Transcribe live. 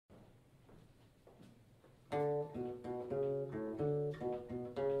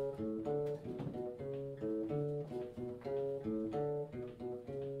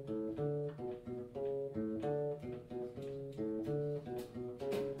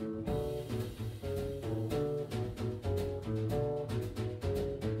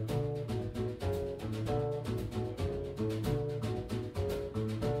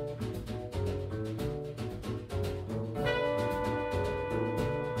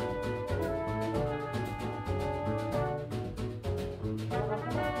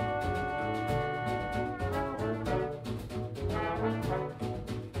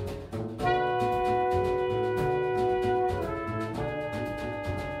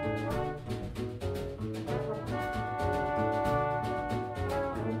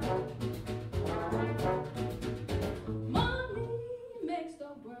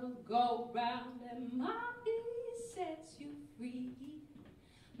go round, and money sets you free.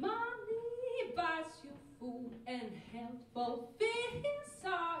 Money buys you food and health, fulfills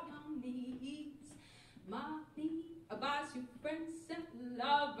all your needs. Money buys you friends and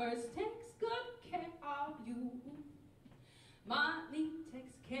lovers, takes good care of you. Money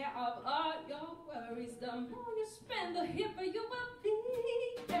takes care of all your worries. The more you spend, the happier you will be.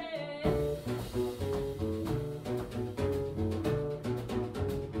 Yeah.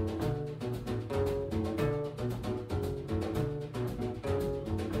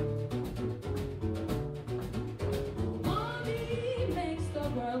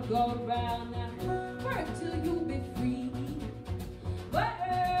 Go round and work till you be free.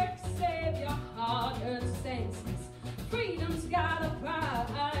 Work, save your hard-earned senses. Freedom's got a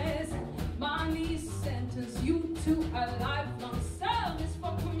price. Money sentence you to a lifelong service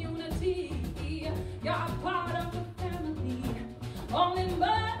for community. You're part of the family. Only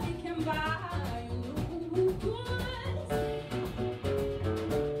money can buy you goods.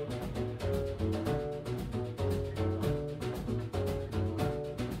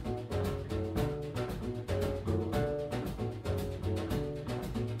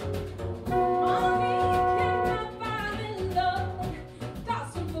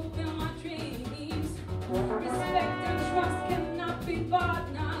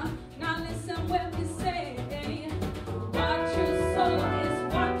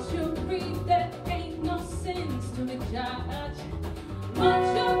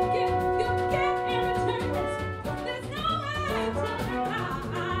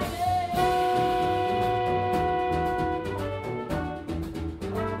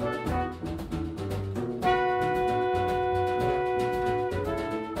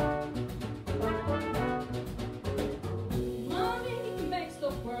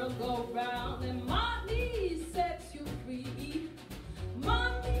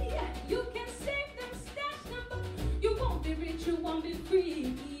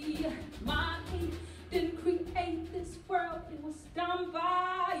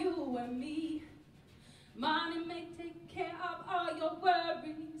 Money may take care of all your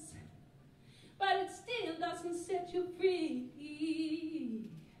worries, but it still doesn't set you free.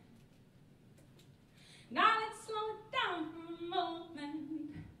 Now let's slow it down for a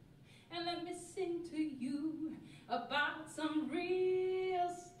moment and let me sing to you about some real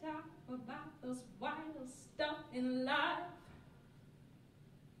stuff, about those wild stuff in life.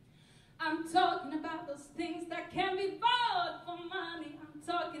 I'm talking about those things that can be bought for money. I'm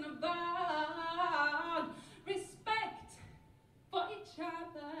talking about respect for each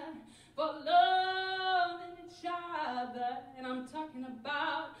other, for loving each other. And I'm talking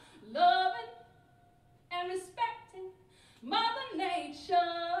about loving and respecting Mother Nature.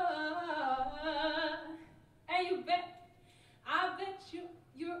 And you bet, I bet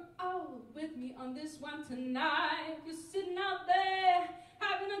you're all with me on this one tonight. You're sitting out there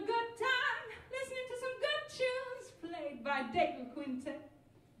having a good time, listening to some good tunes played by Datle Quintet.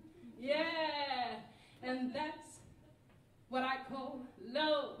 Yeah, and that's what I call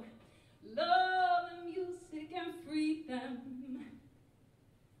love. Love and music and freedom.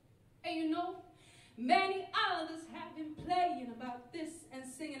 And you know, many others have been playing about this and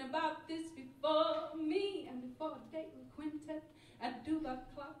singing about this before me and before Datle Quintet at Duba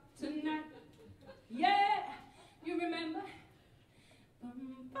Club tonight. Yeah, you remember?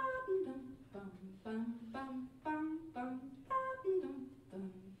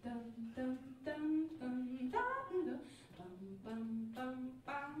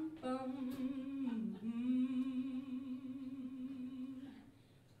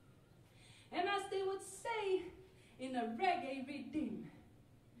 And as they would say in a reggae rhythm,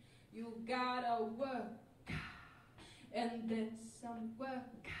 you gotta work, and then some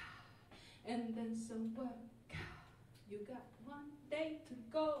work, and then some work. You got 1 day to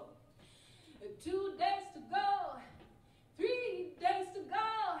go, 2 days to go, 3 days to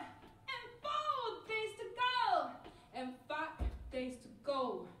go, and 4 days to go, and 5 days to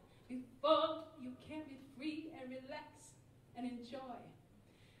go before you can be free and relax and enjoy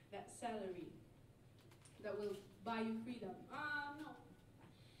that salary that will buy you freedom.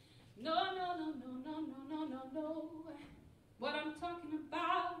 No. No. What I'm talking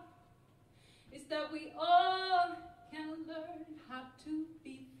about is that we all can learn how to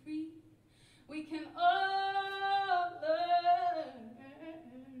be free. We can all learn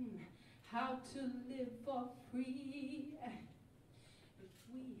how to live for free. If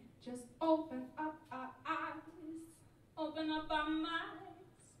we just open up our eyes, open up our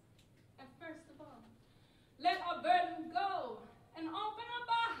minds, and first of all, let our burden go and open up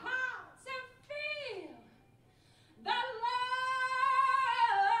our hearts and feel the love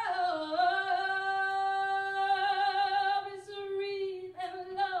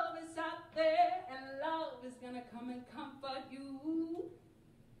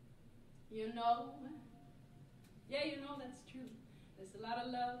You know? Yeah, you know that's true. There's a lot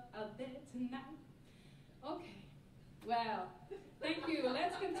of love out there tonight. Okay. Well, thank you.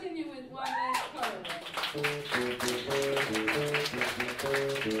 Let's continue with one last